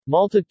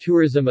Malta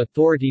Tourism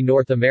Authority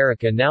North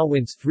America now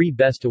wins 3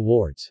 Best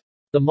Awards.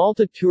 The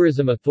Malta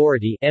Tourism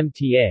Authority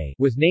 (MTA)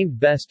 was named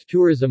Best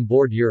Tourism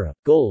Board Europe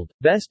Gold,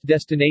 Best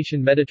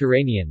Destination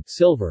Mediterranean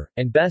Silver,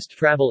 and Best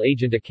Travel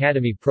Agent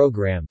Academy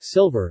Program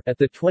Silver at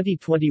the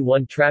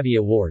 2021 Travi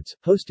Awards,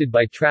 hosted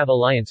by Trav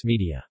Alliance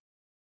Media.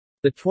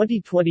 The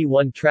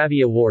 2021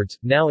 Travi Awards,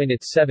 now in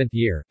its 7th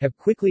year, have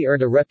quickly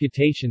earned a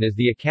reputation as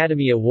the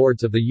Academy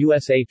Awards of the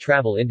USA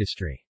travel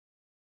industry.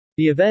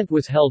 The event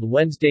was held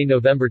Wednesday,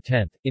 November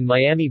 10, in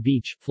Miami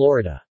Beach,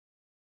 Florida.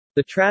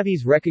 The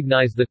Travis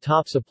recognize the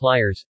top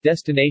suppliers,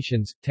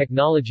 destinations,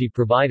 technology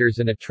providers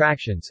and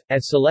attractions,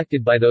 as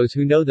selected by those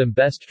who know them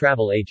best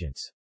travel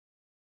agents.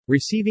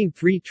 Receiving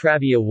 3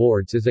 Travi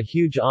Awards is a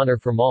huge honor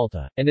for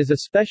Malta, and is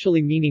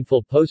especially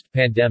meaningful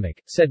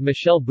post-pandemic, said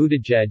Michelle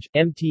Buttigieg,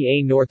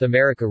 MTA North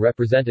America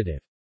representative.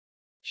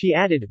 She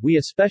added, "We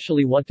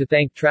especially want to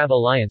thank Trav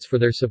Alliance for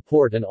their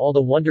support and all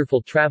the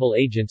wonderful travel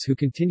agents who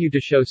continue to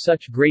show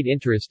such great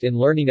interest in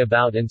learning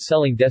about and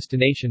selling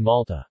Destination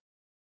Malta.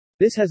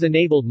 This has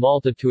enabled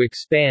Malta to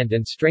expand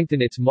and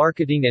strengthen its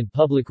marketing and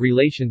public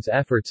relations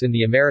efforts in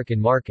the American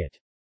market.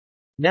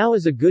 Now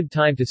is a good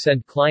time to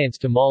send clients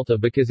to Malta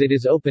because it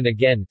is open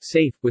again,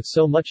 safe, with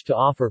so much to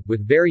offer,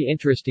 with very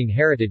interesting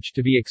heritage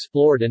to be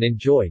explored and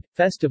enjoyed,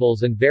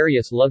 festivals and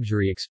various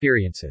luxury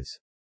experiences."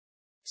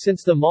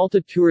 Since the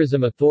Malta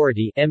Tourism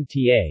Authority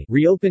 (MTA)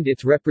 reopened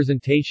its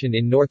representation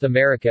in North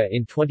America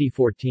in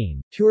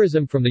 2014,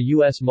 tourism from the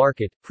U.S.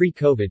 market,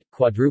 pre-COVID,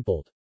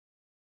 quadrupled.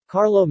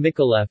 Carlo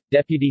Micallef,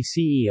 Deputy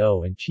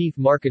CEO and Chief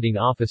Marketing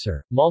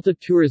Officer, Malta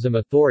Tourism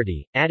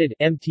Authority, added,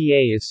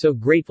 "MTA is so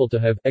grateful to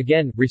have,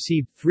 again,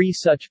 received 3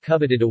 such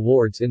coveted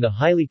awards in the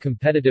highly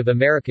competitive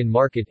American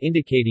market,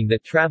 indicating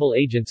that travel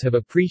agents have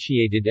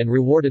appreciated and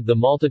rewarded the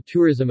Malta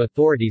Tourism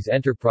Authority's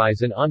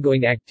enterprise and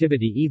ongoing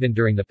activity even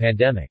during the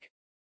pandemic."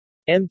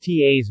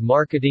 MTA's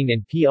marketing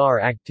and PR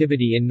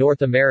activity in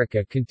North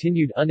America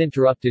continued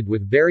uninterrupted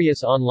with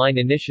various online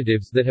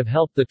initiatives that have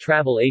helped the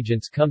travel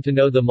agents come to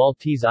know the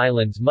Maltese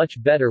islands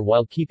much better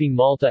while keeping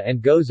Malta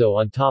and Gozo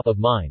on top of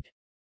mind.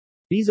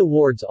 These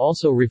awards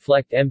also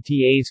reflect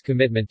MTA's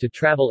commitment to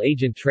travel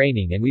agent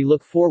training, and we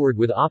look forward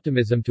with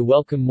optimism to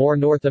welcome more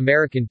North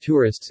American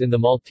tourists in the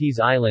Maltese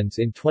islands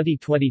in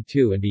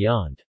 2022 and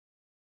beyond.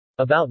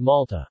 About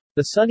Malta.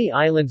 The sunny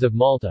islands of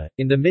Malta,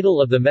 in the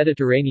middle of the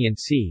Mediterranean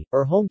Sea,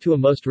 are home to a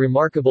most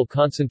remarkable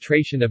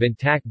concentration of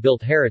intact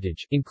built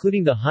heritage,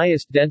 including the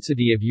highest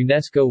density of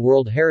UNESCO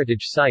World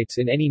Heritage Sites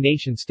in any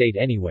nation-state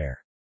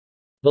anywhere.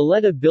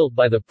 Valletta, built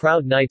by the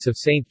Proud Knights of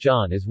St.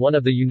 John, is one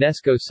of the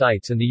UNESCO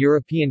sites and the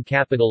European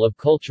Capital of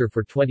Culture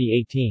for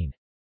 2018.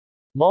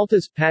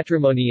 Malta's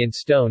patrimony in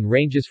stone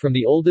ranges from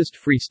the oldest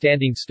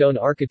freestanding stone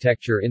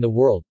architecture in the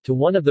world, to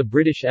one of the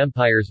British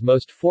Empire's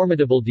most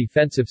formidable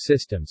defensive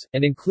systems,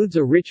 and includes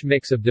a rich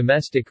mix of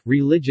domestic,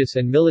 religious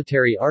and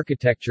military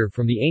architecture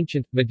from the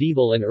ancient,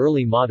 medieval and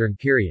early modern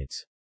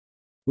periods.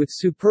 With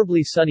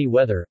superbly sunny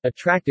weather,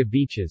 attractive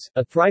beaches,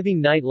 a thriving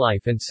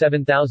nightlife and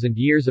 7,000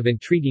 years of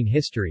intriguing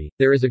history,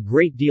 there is a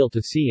great deal to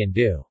see and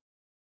do.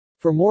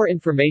 For more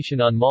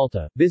information on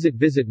Malta, visit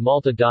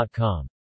malta.com.